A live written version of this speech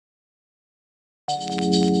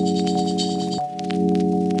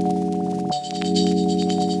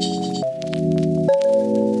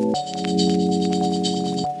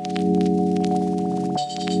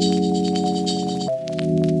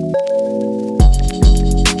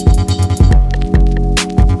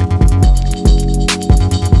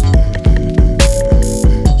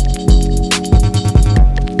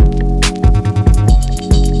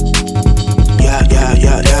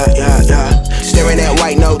Staring at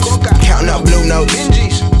white notes, counting up blue notes.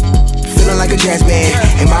 Feeling like a jazz band,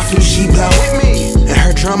 and my flute she blow. And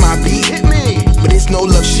her drum I beat, but it's no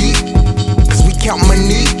love sheet, cause we count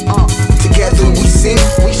money, together we sing.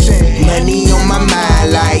 Money on my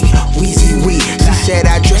mind like Weezy Wee. She said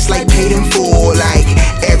I dress like paid in full, like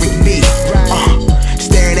every beat.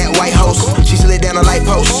 Staring at white hosts, she slid down a light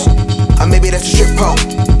post. Or maybe that's a strip pole.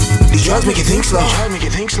 These drugs make you think slow.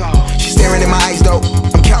 She's staring in my eyes though.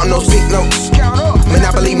 I'm counting those pink notes.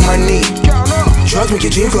 Monopoly money. Drugs make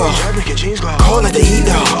your jeans glow. Cold like the heat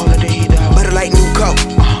though. Butter like new coat.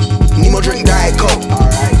 Nemo drink Diet Coke.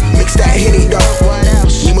 Mix that Henny though.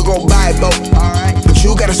 Nemo go buy a boat. But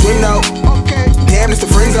you gotta swim though. Damn, it's the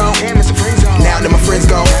friend zone. Now that my friends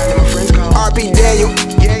go. RP Daniel.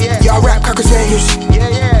 Y'all rap cocker spaniels.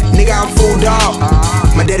 Nigga, I'm full dog.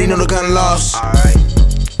 My daddy know the gun laws.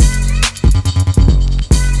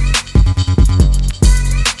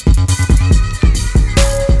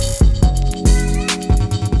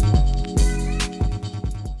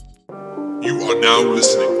 You are now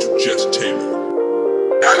listening to Jess Taylor.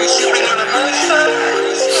 Are you shooting on a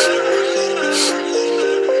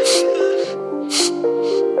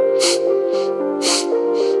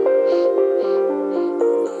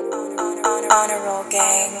honor roll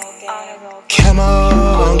gang. Campbell,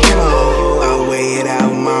 I weigh it out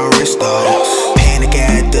with my wristos. Panic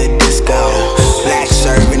at the disco. Black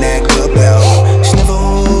serving at Campbell.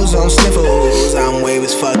 Sniffles on sniffles. I'm wave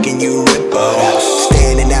as fucking you rippos.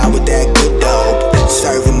 Standing out with that good dope.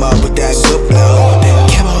 Serve him up with that good blow.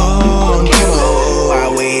 Campbell,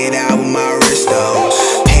 I weigh it out with my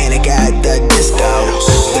wristos. Panic at the disco.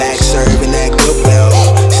 Black serving that good blow.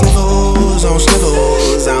 Sniffles on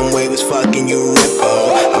sniffles. I'm wave as fucking you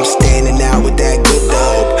rippo. I'm standing out with that good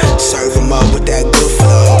dope. Serve him up with that good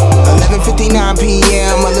flow. 11:59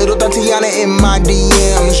 p.m. A little Tatiana in my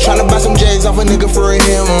DMs. Tryna buy some J's off a nigga for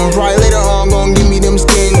him. Probably later on gon' give me them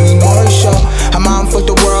skins. More show. I'm on fuck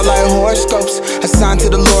the world like horoscopes. Assigned to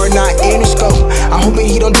the Lord, not any scope. I'm hoping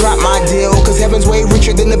he don't drop my deal, cause heaven's way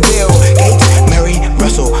richer than the bill. Gates, Mary,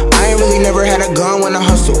 Russell. I ain't really never had a gun when I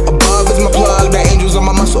hustle. Above is my plug, the angels on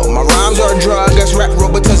my muscle. My rhymes are a drug, that's rap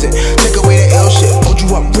Robitussin. Take away the L shit, hold you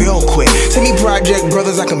up real quick. Send me project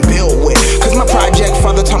brothers I can build with, cause my project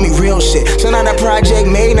father taught me real shit. So now that project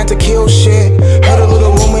made not to kill shit. Heard a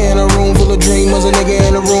little rumor in a room full of dreamers. A nigga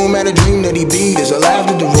in a room had a dream that he beat us. I laughed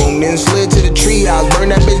at the room, then slid to the treehouse. Burn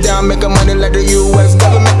that bitch down, make a money like the US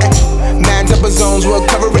government. Man type of zones will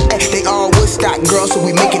cover it. They all Woodstock girls, so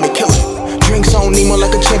we making a killing. Drinks on Nemo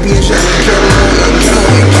like a championship.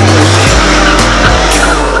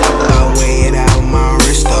 I weigh it out with my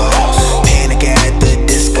wristos. Panic at the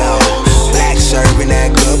disco. Black serving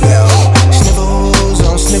that good blow. Sniffles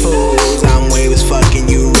on sniffles. I'm wave as fucking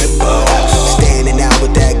you rippo. Standing out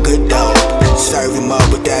with that good dope. Serve him up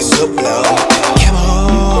with that good blow.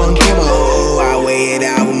 I weigh it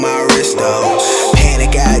out with my wristos.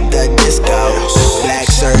 Panic at the disco. Black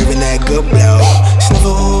serving that good blow.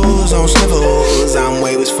 Sniffles on sniffles. I'm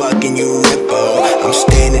wave as fucking you rippo. I'm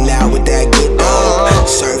standing out with that good dope.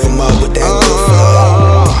 Serve him up with that good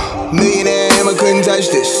flow. Millionaire hammer couldn't touch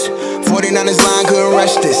this. 49ers line couldn't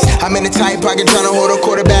rush this. I'm in a tight pocket trying to hold a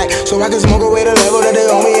quarterback, so I can smoke away the level that they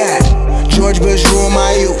own me at. George Bush ruined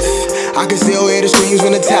my youth. I can still hear the screams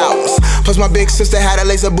from the towers. Plus my big sister had a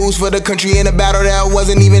lace of boost for the country in a battle that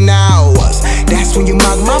wasn't even ours. That's when you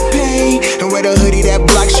mock my pain and wear the hoodie that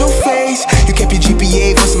blocks your face. You kept your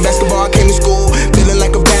GPA for some basketball, came to school feeling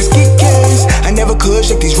like a basket case. I never could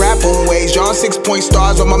shake these rap ways. Drawing 6-point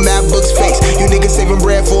stars on my MacBook's face. You niggas saving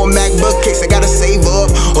bread for a MacBook case. I gotta save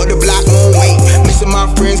up or the block won't wait. Missing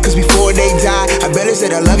my friends cause before they die, I better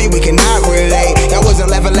said I love you, we cannot relate. Y'all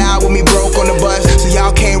wasn't laughing loud when we broke on the bus, so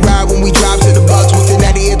y'all can't ride when we drive to the Bucks. With the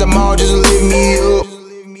natty at the mall, just lift me up.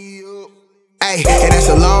 Ay, and that's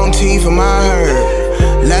a long T for my